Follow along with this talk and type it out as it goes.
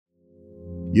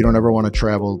you don't ever want to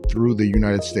travel through the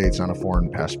United States on a foreign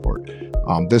passport.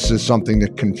 This is something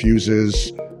that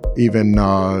confuses even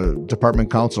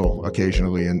department counsel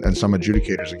occasionally and some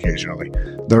adjudicators occasionally.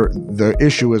 The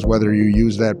issue is whether you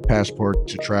use that passport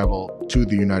to travel to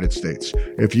the United States.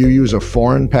 If you use a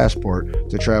foreign passport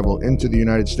to travel into the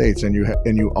United States and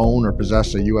you own or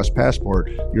possess a U.S. passport,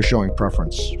 you're showing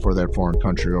preference for that foreign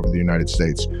country over the United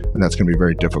States, and that's going to be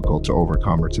very difficult to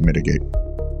overcome or to mitigate.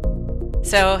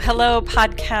 So, hello,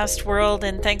 podcast world,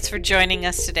 and thanks for joining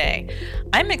us today.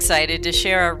 I'm excited to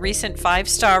share a recent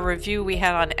 5-star review we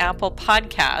had on Apple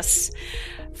Podcasts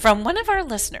from one of our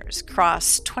listeners,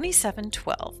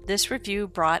 Cross2712. This review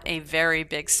brought a very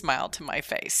big smile to my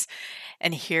face.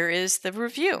 And here is the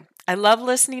review. I love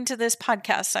listening to this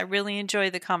podcast. I really enjoy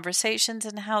the conversations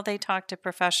and how they talk to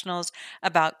professionals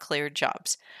about cleared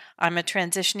jobs. I'm a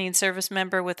transitioning service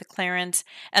member with a clearance,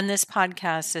 and this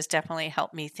podcast has definitely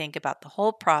helped me think about the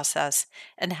whole process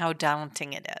and how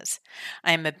daunting it is.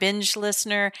 I am a binge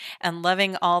listener and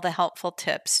loving all the helpful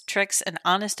tips, tricks, and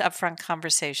honest upfront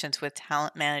conversations with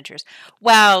talent managers.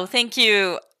 Wow, thank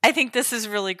you. I think this is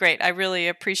really great. I really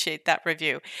appreciate that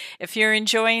review. If you're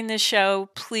enjoying the show,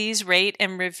 please rate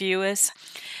and review us.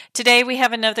 Today we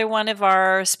have another one of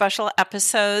our special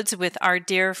episodes with our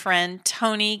dear friend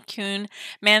Tony Kuhn,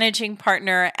 managing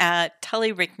partner at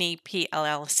Tully, Rinckey,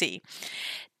 PLLC.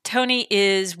 Tony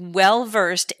is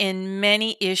well-versed in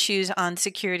many issues on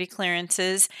security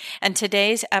clearances, and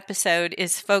today's episode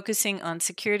is focusing on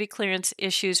security clearance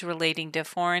issues relating to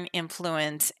foreign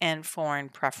influence and foreign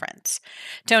preference.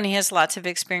 Tony has lots of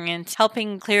experience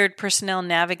helping cleared personnel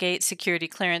navigate security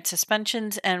clearance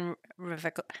suspensions and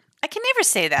I can never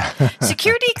say that.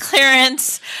 Security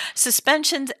clearance,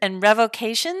 suspensions, and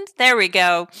revocations. There we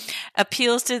go.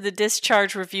 Appeals to the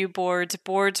discharge review boards,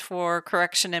 boards for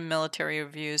correction and military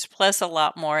reviews, plus a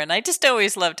lot more. And I just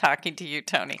always love talking to you,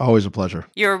 Tony. Always a pleasure.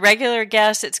 You're a regular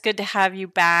guest. It's good to have you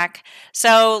back.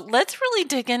 So let's really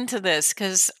dig into this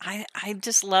because I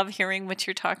just love hearing what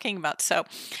you're talking about. So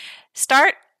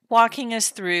start walking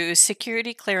us through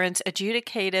security clearance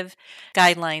adjudicative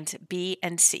guidelines B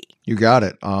and C. You got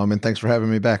it. And thanks for having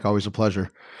me back. Always a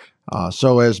pleasure.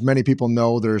 So as many people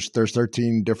know, there's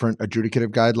 13 different adjudicative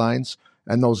guidelines,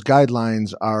 and those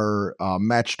guidelines are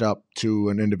matched up to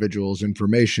an individual's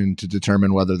information to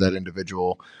determine whether that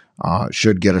individual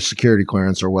should get a security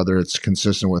clearance or whether it's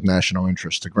consistent with national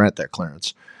interest to grant that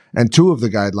clearance. And two of the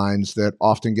guidelines that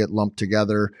often get lumped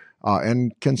together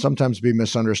and can sometimes be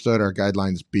misunderstood are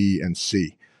guidelines B and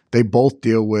C. They both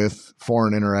deal with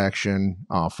foreign interaction,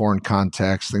 foreign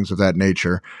contacts, things of that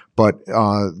nature. But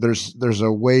there's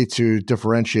a way to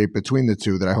differentiate between the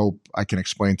two that I hope I can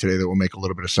explain today that will make a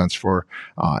little bit of sense for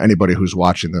anybody who's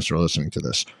watching this or listening to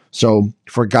this. So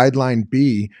for guideline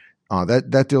B,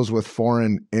 that deals with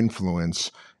foreign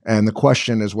influence. And the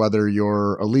question is whether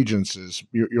your allegiance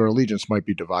might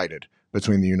be divided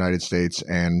between the United States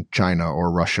and China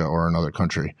or Russia or another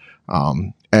country.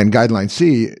 And guideline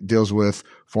C deals with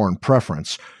foreign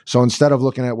preference. So instead of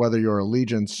looking at whether your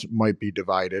allegiance might be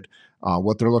divided,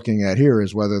 what they're looking at here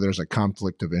is whether there's a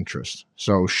conflict of interest.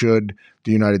 So should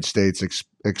the United States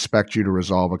expect you to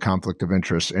resolve a conflict of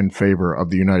interest in favor of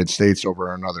the United States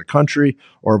over another country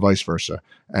or vice versa?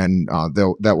 And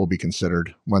that will be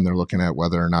considered when they're looking at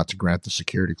whether or not to grant the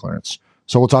security clearance.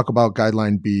 So we'll talk about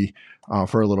guideline B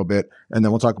for a little bit, and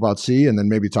then we'll talk about C, and then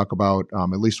maybe talk about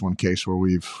at least one case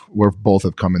where both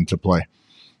have come into play.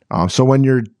 So when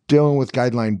you're dealing with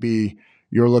guideline B,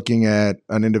 you're looking at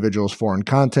an individual's foreign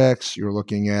contacts, you're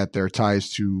looking at their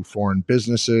ties to foreign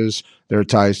businesses, their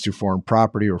ties to foreign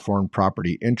property or foreign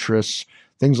property interests,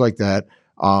 things like that.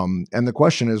 And the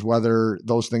question is whether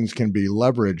those things can be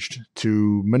leveraged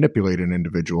to manipulate an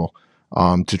individual,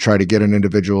 to try to get an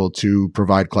individual to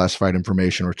provide classified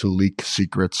information or to leak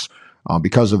secrets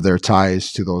because of their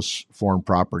ties to those foreign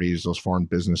properties, those foreign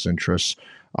business interests,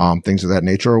 things of that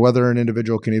nature, or whether an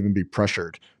individual can even be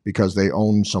pressured because they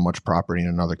own so much property in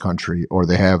another country or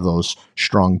they have those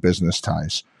strong business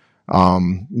ties.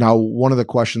 Now, one of the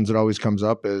questions that always comes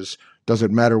up is, does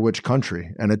it matter which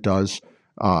country? And it does.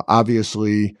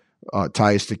 Obviously,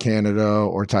 ties to Canada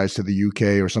or ties to the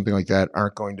UK or something like that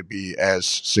aren't going to be as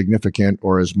significant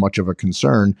or as much of a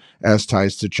concern as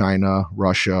ties to China,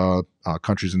 Russia,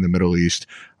 countries in the Middle East.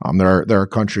 There are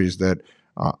countries that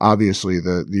obviously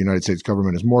the United States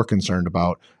government is more concerned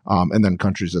about, and then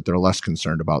countries that they're less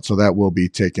concerned about. So that will be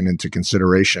taken into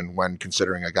consideration when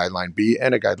considering a guideline B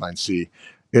and a guideline C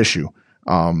issue.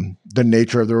 The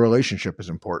nature of the relationship is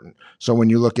important. So when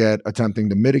you look at attempting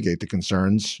to mitigate the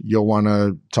concerns, you'll want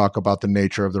to talk about the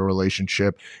nature of the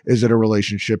relationship. Is it a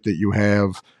relationship that you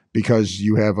have because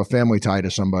you have a family tie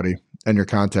to somebody and your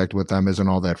contact with them isn't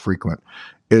all that frequent?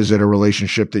 Is it a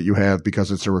relationship that you have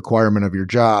because it's a requirement of your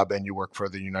job and you work for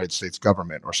the United States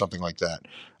government or something like that?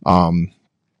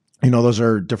 Those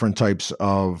are different types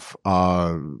of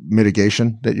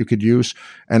mitigation that you could use.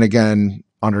 And again,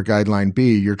 under guideline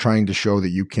B, you're trying to show that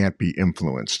you can't be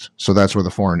influenced. So that's where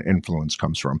the foreign influence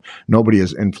comes from. Nobody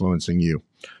is influencing you.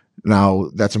 Now,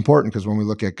 that's important because when we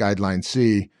look at guideline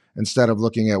C, instead of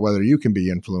looking at whether you can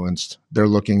be influenced, they're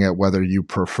looking at whether you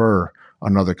prefer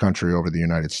another country over the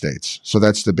United States. So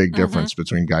that's the big difference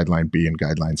between guideline B and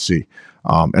guideline C.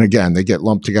 And again, they get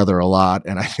lumped together a lot.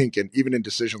 And I think even in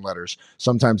decision letters,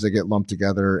 sometimes they get lumped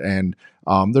together and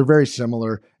they're very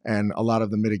similar. And a lot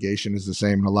of the mitigation is the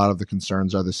same and a lot of the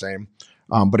concerns are the same.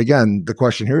 But again, the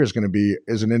question here is going to be,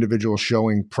 is an individual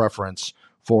showing preference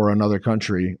for another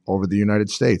country over the United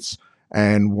States?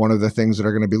 And one of the things that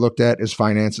are going to be looked at is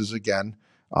finances again,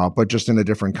 but just in a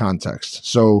different context.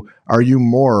 So are you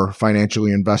more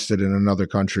financially invested in another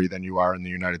country than you are in the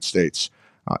United States?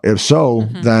 If so,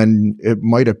 then it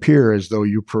might appear as though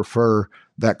you prefer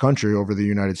that country over the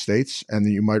United States, and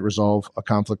that you might resolve a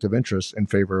conflict of interest in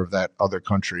favor of that other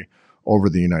country over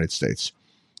the United States.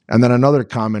 And then another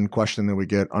common question that we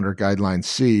get under guideline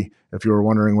C, if you were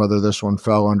wondering whether this one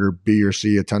fell under B or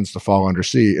C, it tends to fall under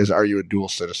C, is are you a dual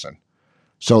citizen?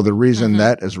 So the reason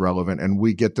that is relevant, and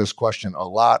we get this question a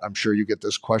lot, I'm sure you get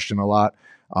this question a lot,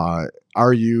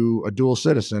 are you a dual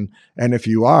citizen? And if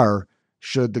you are,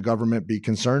 should the government be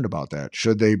concerned about that?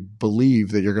 Should they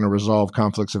believe that you're going to resolve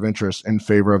conflicts of interest in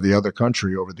favor of the other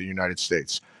country over the United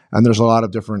States? And there's a lot of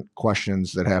different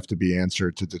questions that have to be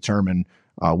answered to determine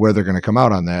where they're going to come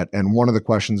out on that. And one of the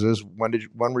questions is, when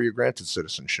were you granted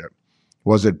citizenship?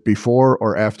 Was it before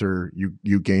or after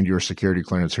you gained your security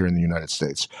clearance here in the United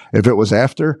States? If it was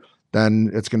after, then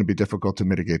it's going to be difficult to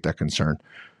mitigate that concern.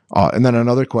 And then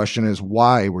another question is,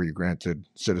 why were you granted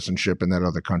citizenship in that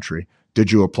other country? Did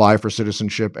you apply for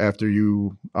citizenship after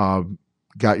you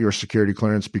got your security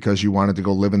clearance because you wanted to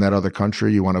go live in that other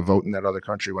country? You want to vote in that other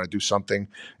country? You want to do something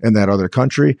in that other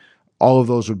country? All of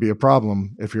those would be a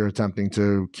problem if you're attempting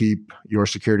to keep your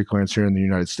security clearance here in the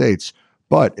United States.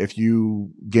 But if you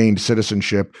gained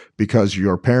citizenship because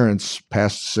your parents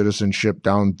passed citizenship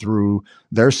down through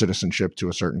their citizenship to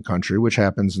a certain country, which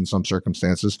happens in some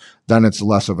circumstances, then it's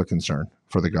less of a concern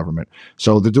for the government.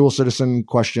 So the dual citizen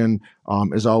question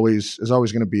is always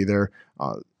going to be there.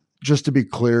 Just to be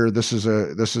clear,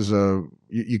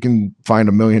 you can find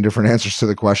a million different answers to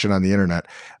the question on the internet.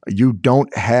 You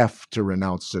don't have to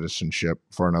renounce citizenship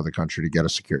for another country to get a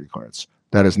security clearance.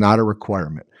 That is not a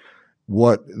requirement.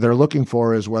 What they're looking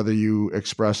for is whether you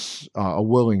express a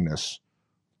willingness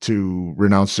to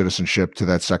renounce citizenship to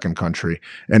that second country.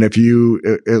 And if you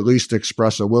at least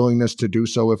express a willingness to do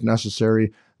so if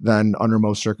necessary, then under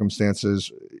most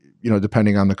circumstances,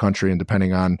 depending on the country and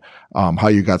depending on how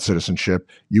you got citizenship,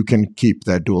 you can keep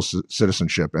that dual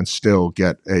citizenship and still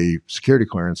get a security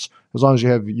clearance as long as you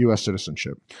have U.S.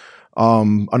 citizenship.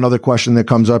 Another question that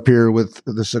comes up here with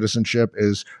the citizenship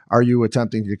is, are you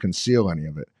attempting to conceal any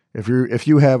of it? If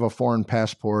you have a foreign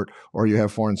passport or you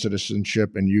have foreign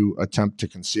citizenship and you attempt to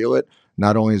conceal it,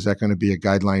 not only is that going to be a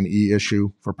guideline E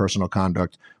issue for personal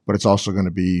conduct, but it's also going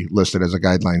to be listed as a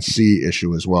guideline C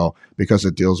issue as well, because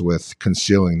it deals with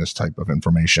concealing this type of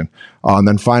information. And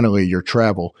then finally, your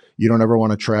travel. You don't ever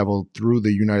want to travel through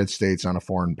the United States on a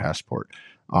foreign passport.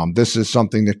 This is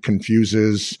something that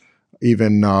confuses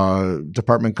even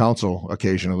department counsel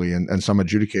occasionally and some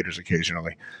adjudicators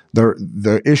occasionally.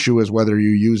 The issue is whether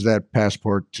you use that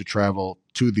passport to travel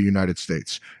to the United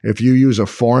States. If you use a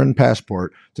foreign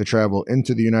passport to travel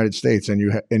into the United States and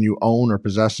you own or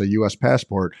possess a U.S.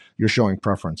 passport, you're showing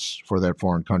preference for that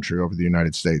foreign country over the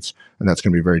United States, and that's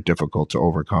going to be very difficult to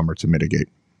overcome or to mitigate.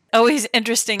 Always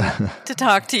interesting to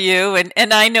talk to you,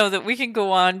 and I know that we can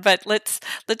go on, but let's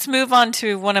move on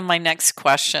to one of my next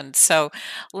questions. So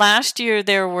last year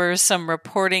there were some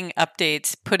reporting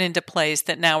updates put into place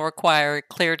that now require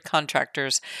cleared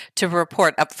contractors to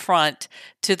report upfront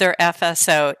to their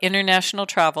FSO, international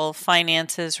travel,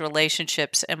 finances,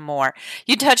 relationships, and more.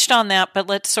 You touched on that, but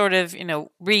let's sort of,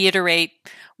 reiterate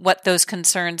what those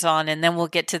concerns on, and then we'll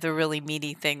get to the really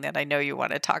meaty thing that I know you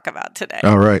want to talk about today.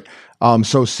 All right.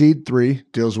 So SEAD 3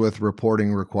 deals with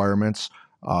reporting requirements.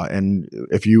 And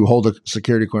if you hold a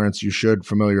security clearance, you should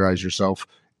familiarize yourself.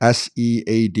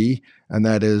 SEAD, and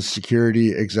that is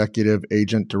Security Executive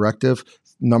Agent Directive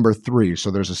number 3.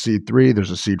 So there's a SEAD 3,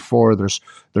 there's a SEAD 4,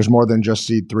 there's more than just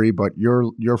SEAD 3, but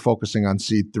you're focusing on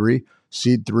SEAD 3.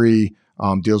 SEAD 3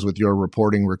 deals with your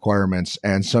reporting requirements,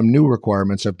 and some new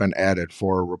requirements have been added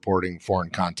for reporting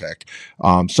foreign contact.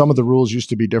 Some of the rules used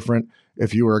to be different.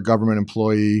 If you were a government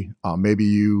employee, maybe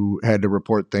you had to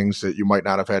report things that you might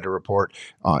not have had to report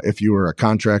if you were a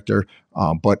contractor.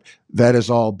 But that has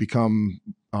all become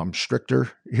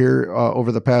stricter here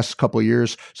over the past couple of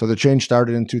years. So the change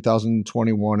started in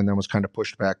 2021 and then was kind of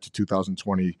pushed back to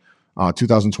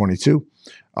 2022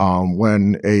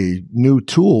 when a new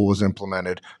tool was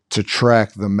implemented to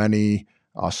track the many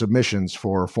submissions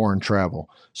for foreign travel.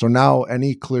 So now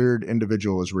any cleared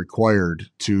individual is required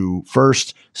to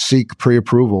first seek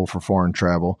pre-approval for foreign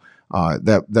travel.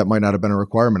 That might not have been a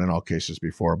requirement in all cases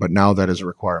before, but now that is a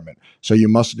requirement. So you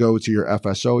must go to your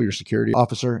FSO, your security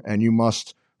officer, and you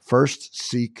must first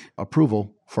seek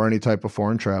approval for any type of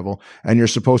foreign travel. And you're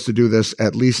supposed to do this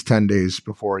at least 10 days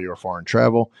before your foreign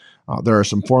travel. There are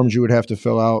some forms you would have to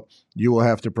fill out. You will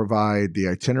have to provide the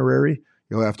itinerary.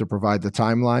 You'll have to provide the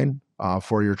timeline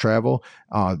for your travel,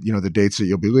 the dates that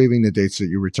you'll be leaving, the dates that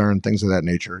you return, things of that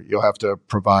nature. You'll have to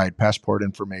provide passport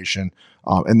information,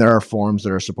 and there are forms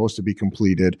that are supposed to be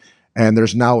completed. And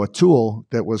there's now a tool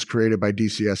that was created by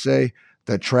DCSA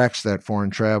that tracks that foreign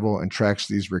travel and tracks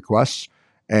these requests.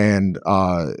 And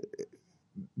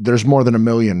there's more than 1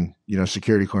 million,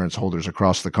 security clearance holders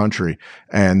across the country.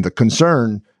 And the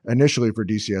concern initially for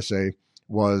DCSA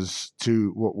was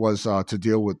to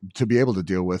be able to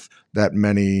deal with that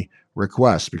many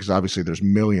requests, because obviously there's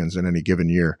millions in any given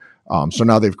year. So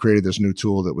now they've created this new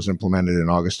tool that was implemented in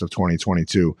August of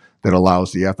 2022 that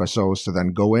allows the FSOs to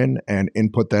then go in and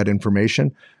input that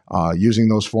information using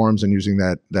those forms and using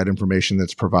that information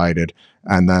that's provided.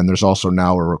 And then there's also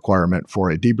now a requirement for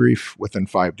a debrief within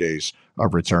 5 days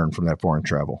of return from that foreign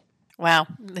travel. Wow,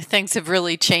 things have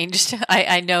really changed.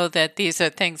 I know that these are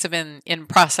things have been in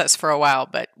process for a while,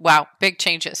 but wow, big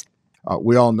changes.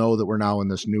 We all know that we're now in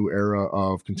this new era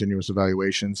of continuous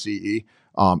evaluation, CE,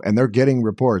 and they're getting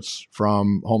reports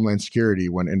from Homeland Security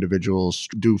when individuals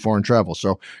do foreign travel.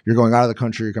 So you're going out of the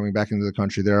country, you're coming back into the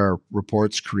country, there are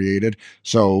reports created.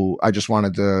 So I just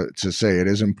wanted to say it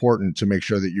is important to make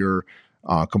sure that you're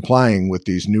complying with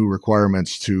these new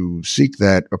requirements to seek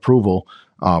that approval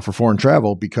for foreign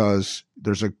travel, because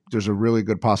there's a really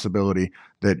good possibility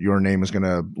that your name is going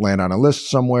to land on a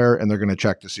list somewhere, and they're going to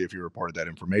check to see if you reported that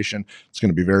information. It's going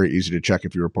to be very easy to check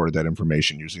if you reported that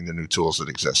information using the new tools that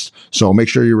exist. So make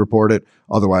sure you report it.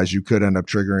 Otherwise, you could end up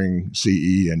triggering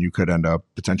CE, and you could end up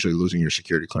potentially losing your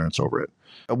security clearance over it.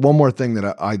 One more thing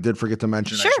that I did forget to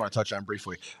mention, Sure. I just want to touch on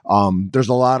briefly. There's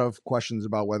a lot of questions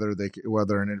about whether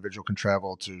an individual can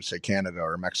travel to, say, Canada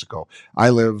or Mexico.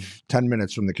 I live 10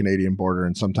 minutes from the Canadian border,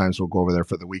 and sometimes we'll go over there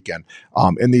for the weekend.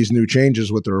 In these new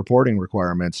changes with the reporting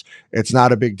requirements, it's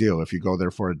not a big deal if you go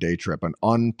there for a day trip, an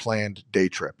unplanned day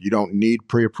trip. You don't need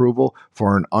pre-approval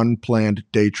for an unplanned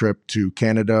day trip to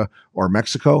Canada or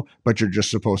Mexico, but you're just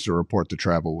supposed to report the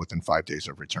travel within 5 days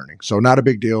of returning. So not a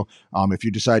big deal. If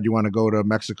you decide you want to go to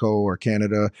Mexico or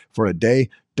Canada for a day,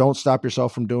 don't stop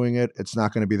yourself from doing it. It's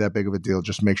not going to be that big of a deal.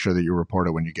 Just make sure that you report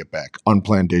it when you get back.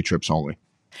 Unplanned day trips only.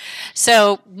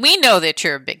 So we know that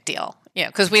you're a big deal. Yeah,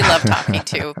 because we love talking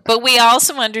to you. But we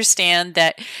also understand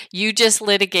that you just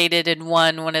litigated and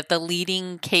won one of the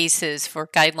leading cases for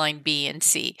Guideline B and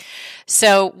C.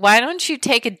 So why don't you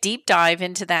take a deep dive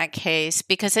into that case,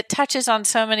 because it touches on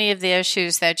so many of the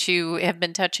issues that you have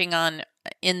been touching on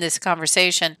in this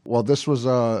conversation. Well, this was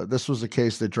a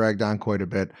case that dragged on quite a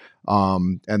bit,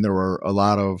 and there were a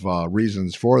lot of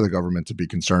reasons for the government to be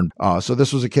concerned. So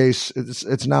this was a case.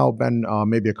 It's now been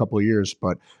maybe a couple of years,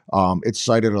 but it's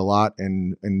cited a lot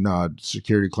in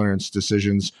security clearance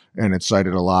decisions, and it's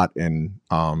cited a lot in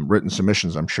written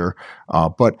submissions, I'm sure.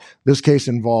 But this case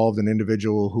involved an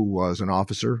individual who was an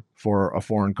officer for a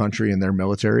foreign country in their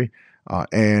military,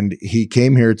 and he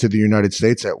came here to the United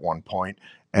States at one point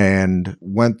and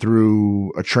went through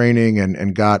a training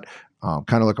and got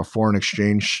kind of like a foreign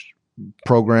exchange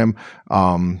program,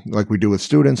 like we do with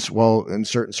students. Well, in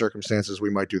certain circumstances, we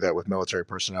might do that with military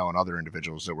personnel and other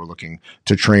individuals that we're looking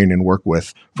to train and work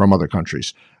with from other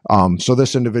countries. So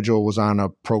this individual was on a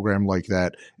program like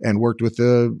that and worked with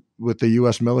the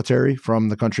U.S. military from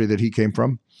the country that he came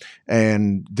from,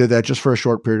 and did that just for a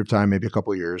short period of time, maybe a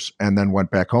couple of years, and then went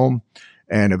back home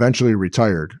and eventually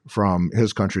retired from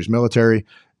his country's military.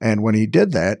 And when he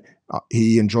did that,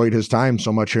 he enjoyed his time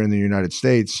so much here in the United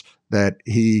States that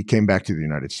he came back to the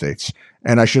United States.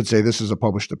 And I should say this is a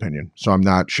published opinion, so I'm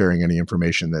not sharing any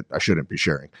information that I shouldn't be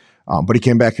sharing. But he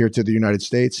came back here to the United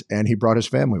States, and he brought his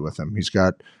family with him. He's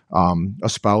got a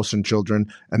spouse and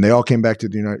children, and they all came back to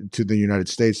the United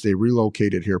States. They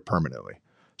relocated here permanently.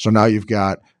 So now you've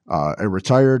got a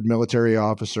retired military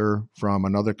officer from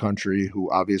another country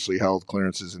who obviously held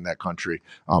clearances in that country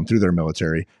through their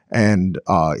military. And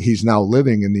he's now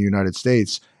living in the United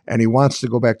States, and he wants to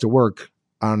go back to work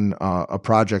on a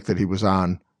project that he was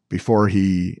on before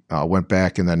he went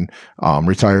back and then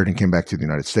retired and came back to the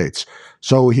United States.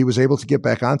 So he was able to get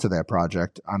back onto that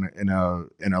project in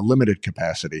a limited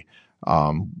capacity.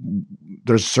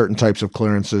 There's certain types of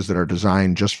clearances that are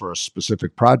designed just for a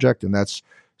specific project, and that's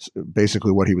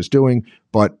basically what he was doing.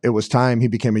 But it was time. He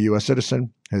became a U.S.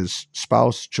 citizen. His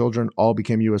spouse, children, all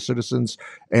became U.S. citizens,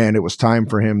 and it was time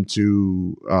for him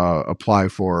to apply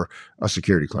for a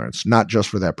security clearance, not just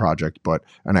for that project, but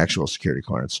an actual security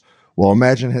clearance. Well,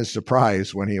 imagine his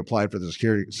surprise when he applied for the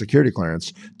security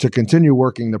clearance to continue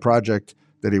working the project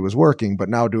that he was working, but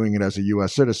now doing it as a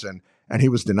U.S. citizen, and he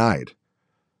was denied.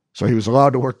 So he was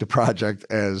allowed to work the project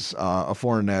as a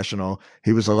foreign national.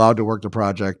 He was allowed to work the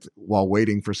project while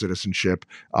waiting for citizenship.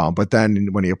 But then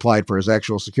when he applied for his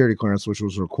actual security clearance, which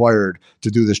was required to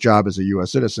do this job as a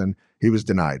U.S. citizen, he was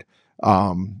denied.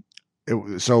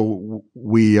 So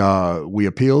we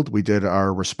appealed. We did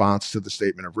our response to the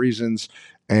statement of reasons,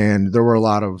 and there were a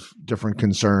lot of different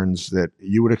concerns that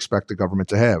you would expect the government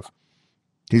to have.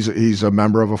 He's a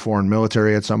member of a foreign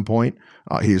military at some point.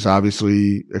 He's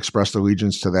obviously expressed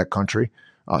allegiance to that country.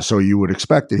 So you would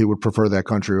expect that he would prefer that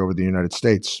country over the United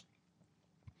States.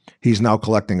 He's now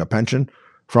collecting a pension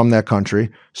from that country.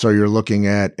 So you're looking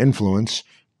at influence.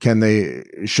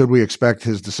 Should we expect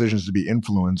his decisions to be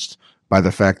influenced by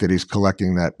the fact that he's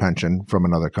collecting that pension from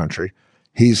another country?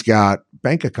 He's got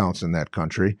bank accounts in that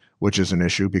country, which is an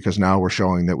issue because now we're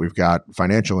showing that we've got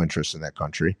financial interests in that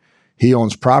country. He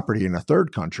owns property in a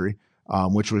third country,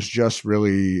 which was just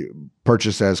really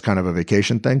purchased as kind of a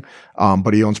vacation thing.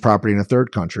 But he owns property in a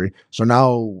third country. So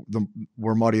now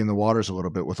we're muddying the waters a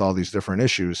little bit with all these different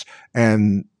issues.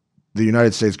 And the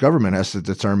United States government has to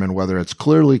determine whether it's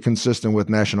clearly consistent with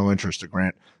national interest to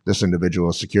grant this individual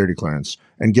a security clearance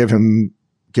and give him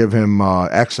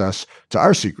access to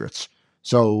our secrets.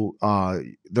 So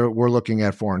we're looking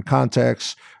at foreign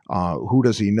contacts. Who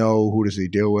does he know? Who does he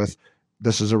deal with?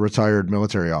 This is a retired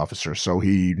military officer, so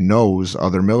he knows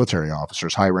other military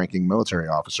officers, high-ranking military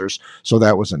officers. So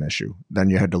that was an issue.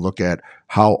 Then you had to look at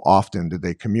how often did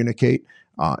they communicate,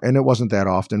 and it wasn't that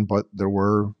often, but there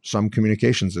were some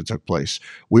communications that took place.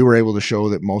 We were able to show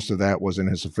that most of that was in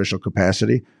his official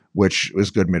capacity, which was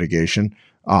good mitigation.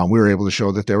 We were able to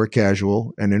show that they were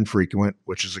casual and infrequent,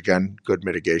 which is, again, good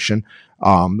mitigation.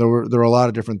 There were a lot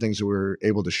of different things that we were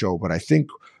able to show, but I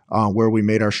think where we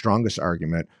made our strongest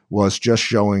argument was just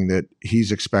showing that he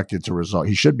should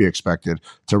be expected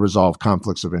to resolve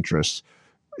conflicts of interest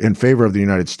in favor of the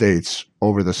United States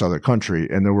over this other country.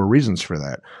 And there were reasons for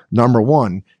that. Number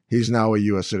one, he's now a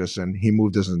U.S. citizen. He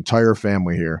moved his entire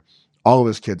family here. All of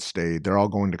his kids stayed. They're all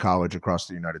going to college across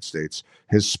the United States.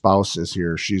 His spouse is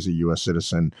here. She's a U.S.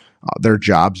 citizen. Their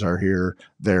jobs are here.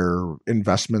 Their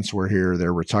investments were here.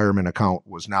 Their retirement account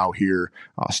was now here,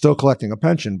 still collecting a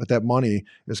pension, but that money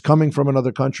is coming from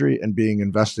another country and being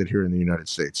invested here in the United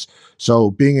States. So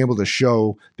being able to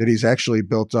show that he's actually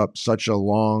built up such a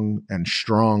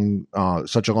long-standing,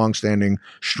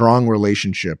 strong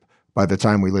relationship by the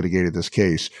time we litigated this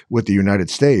case with the United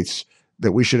States,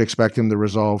 that we should expect him to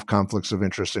resolve conflicts of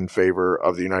interest in favor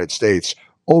of the United States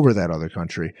over that other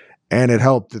country. And it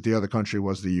helped that the other country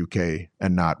was the UK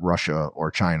and not Russia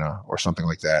or China or something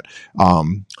like that.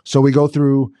 So we go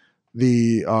through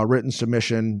the written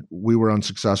submission. We were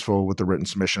unsuccessful with the written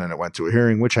submission and it went to a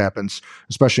hearing, which happens,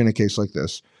 especially in a case like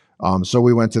this. So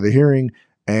we went to the hearing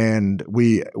and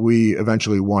we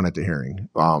eventually won at the hearing.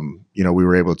 We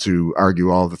were able to argue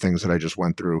all of the things that I just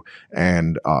went through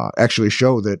and actually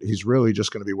show that he's really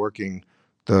just going to be working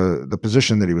the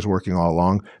position that he was working all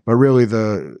along. But really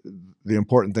the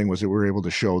important thing was that we were able to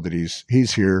show that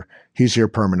he's here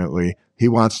permanently. He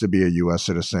wants to be a U.S.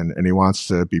 citizen and he wants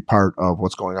to be part of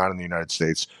what's going on in the United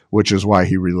States, which is why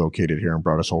he relocated here and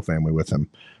brought his whole family with him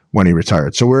when he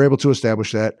retired. So we were able to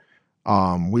establish that.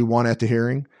 We won at the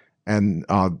hearing. And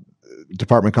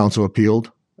Department Counsel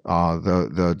appealed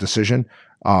the decision,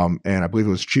 and I believe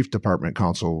it was Chief Department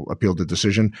Counsel appealed the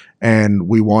decision, and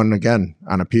we won again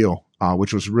on appeal,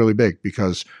 which was really big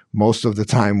because most of the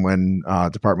time when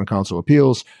Department Counsel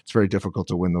appeals, it's very difficult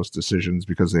to win those decisions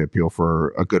because they appeal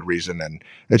for a good reason, and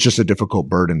it's just a difficult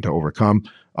burden to overcome.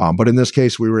 But in this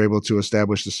case, we were able to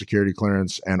establish the security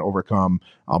clearance and overcome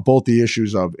both the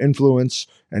issues of influence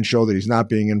and show that he's not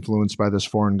being influenced by this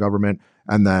foreign government,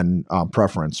 and then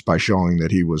preference by showing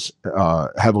that he was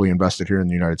heavily invested here in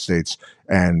the United States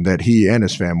and that he and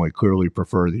his family clearly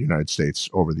prefer the United States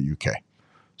over the UK.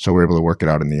 So we're able to work it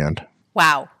out in the end.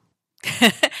 Wow.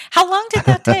 How long did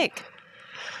that take?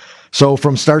 So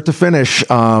from start to finish,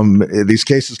 these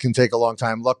cases can take a long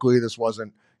time. Luckily, this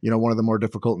wasn't one of the more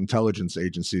difficult intelligence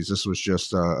agencies. This was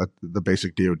just the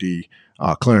basic DoD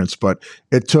clearance, but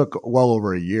it took well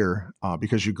over a year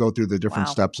because you go through the different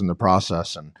steps in the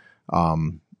process, and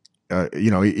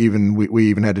even we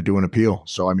even had to do an appeal.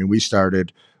 So I mean, we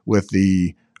started with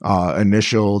the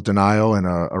initial denial and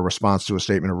a response to a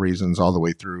statement of reasons all the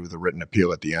way through the written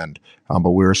appeal at the end.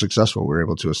 But we were successful. We were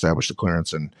able to establish the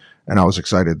clearance, and I was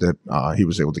excited that he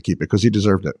was able to keep it because he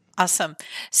deserved it. Awesome.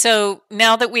 So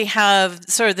now that we have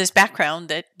sort of this background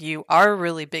that you are a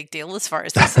really big deal as far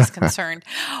as this is concerned,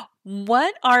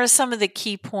 what are some of the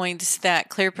key points that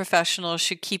clear professionals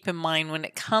should keep in mind when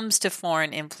it comes to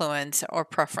foreign influence or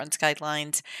preference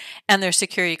guidelines and their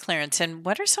security clearance? And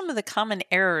what are some of the common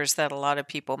errors that a lot of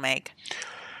people make?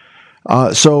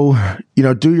 So,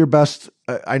 do your best.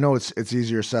 I know it's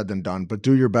easier said than done, but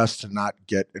do your best to not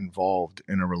get involved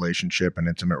in a relationship, an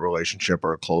intimate relationship,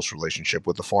 or a close relationship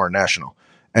with a foreign national.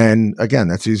 And again,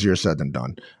 that's easier said than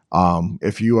done.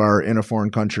 If you are in a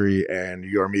foreign country and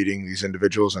you are meeting these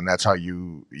individuals and that's how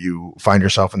you find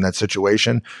yourself in that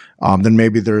situation, then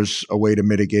maybe there's a way to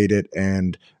mitigate it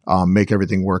and make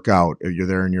everything work out. You're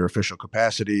there in your official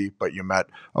capacity, but you met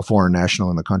a foreign national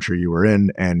in the country you were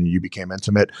in and you became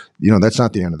intimate. That's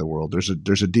not the end of the world.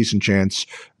 There's a decent chance,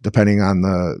 depending on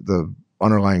the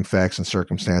underlying facts and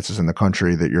circumstances in the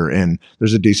country that you're in,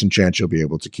 there's a decent chance you'll be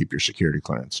able to keep your security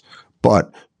clearance.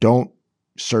 But don't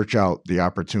search out the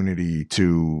opportunity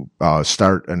to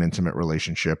start an intimate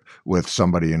relationship with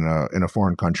somebody in a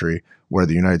foreign country where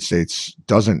the United States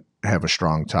doesn't have a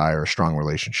strong tie or a strong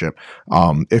relationship.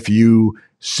 If you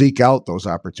seek out those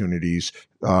opportunities,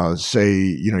 say,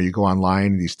 you go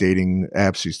online, these dating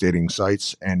apps, these dating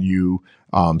sites, and you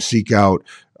seek out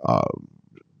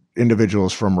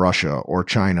individuals from Russia or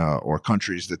China or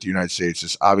countries that the United States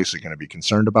is obviously going to be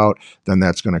concerned about, then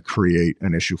that's going to create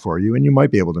an issue for you. And you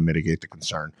might be able to mitigate the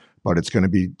concern, but it's going to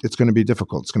be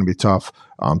difficult. It's going to be tough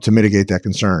to mitigate that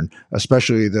concern,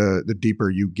 especially the deeper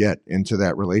you get into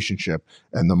that relationship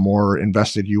and the more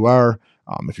invested you are.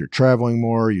 If you're traveling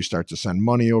more, you start to send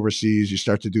money overseas, you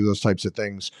start to do those types of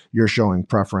things, you're showing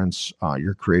preference,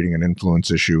 you're creating an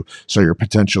influence issue. So you're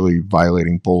potentially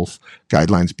violating both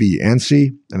guidelines B and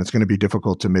C, and it's going to be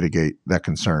difficult to mitigate that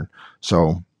concern.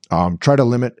 So try to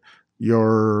limit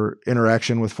your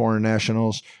interaction with foreign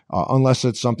nationals, unless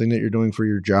it's something that you're doing for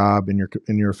your job in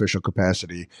your official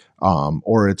capacity,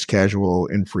 or it's casual,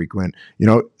 infrequent.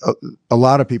 A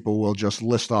lot of people will just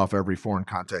list off every foreign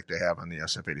contact they have on the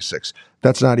SF-86.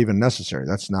 That's not even necessary.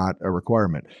 That's not a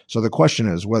requirement. So the question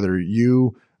is whether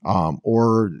you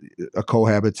or a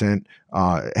cohabitant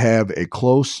have a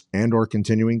close and or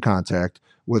continuing contact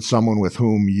with someone with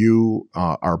whom you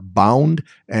are bound.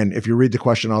 And if you read the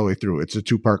question all the way through, it's a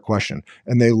two-part question,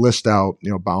 and they list out,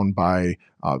 bound by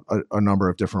a number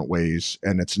of different ways,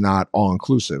 and it's not all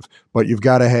inclusive, but you've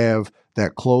got to have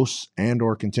that close and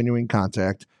or continuing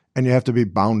contact, and you have to be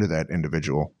bound to that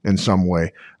individual in some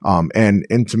way. And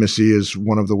intimacy is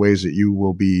one of the ways that you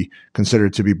will be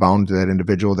considered to be bound to that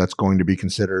individual. That's going to be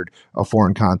considered a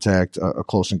foreign contact, a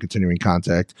close and continuing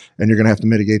contact, and you're going to have to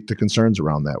mitigate the concerns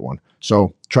around that one.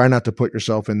 So try not to put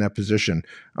yourself in that position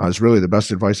is really the best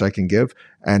advice I can give.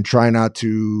 And try not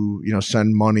to,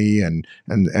 send money and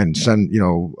send,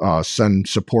 send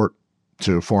support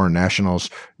to foreign nationals.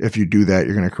 If you do that,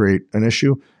 you're going to create an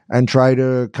issue. And try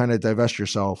to kind of divest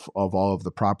yourself of all of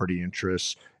the property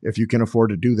interests. If you can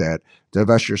afford to do that,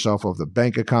 divest yourself of the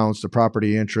bank accounts, the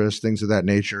property interests, things of that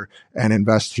nature, and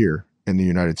invest here in the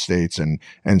United States and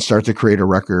start to create a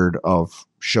record of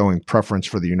showing preference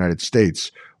for the United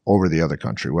States over the other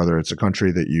country, whether it's a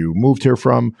country that you moved here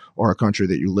from or a country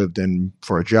that you lived in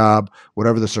for a job,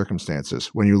 whatever the circumstances.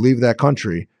 When you leave that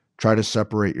country, try to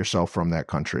separate yourself from that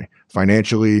country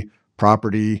financially,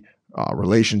 property,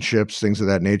 relationships, things of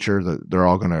that nature. They're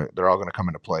all gonna come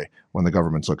into play when the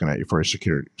government's looking at you for a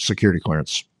security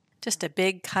clearance. Just a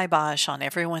big kibosh on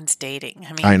everyone's dating.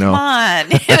 I mean, I know. Come on.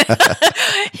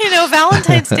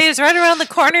 Valentine's Day is right around the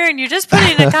corner, and you're just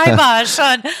putting a kibosh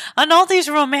on all these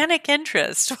romantic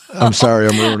interests. Well, I'm sorry,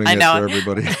 I'm ruining it for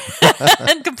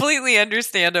everybody. Completely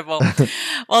understandable.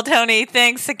 Well, Tony,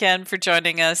 thanks again for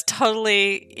joining us.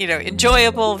 Totally,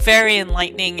 enjoyable, very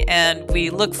enlightening, and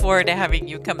we look forward to having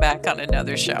you come back on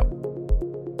another show.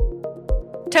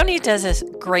 Tony does a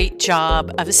great job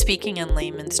of speaking in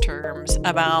layman's terms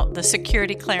about the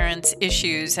security clearance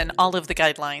issues and all of the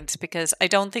guidelines, because I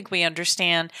don't think we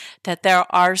understand that there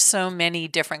are so many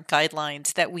different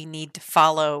guidelines that we need to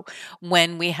follow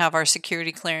when we have our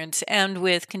security clearance and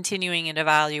with continuing an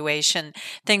evaluation,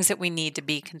 things that we need to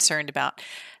be concerned about.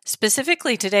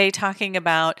 Specifically today, talking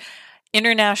about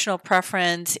international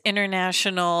preference,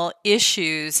 international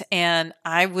issues, and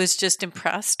I was just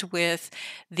impressed with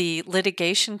the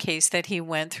litigation case that he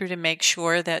went through to make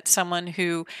sure that someone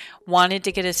who wanted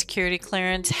to get a security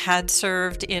clearance, had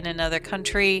served in another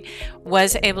country,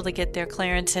 was able to get their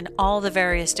clearance, and all the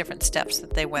various different steps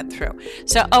that they went through.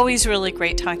 So always really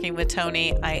great talking with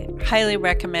Tony. I highly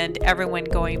recommend everyone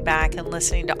going back and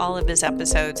listening to all of his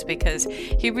episodes because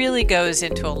he really goes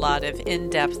into a lot of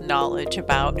in-depth knowledge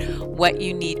about what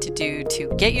you need to do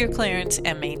to get your clearance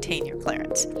and maintain your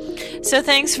clearance. So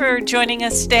thanks for joining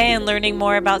us today and learning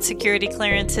more about security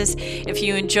clearances. If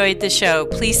you enjoyed the show,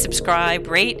 please subscribe,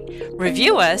 rate,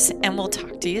 review us, and we'll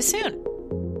talk to you soon.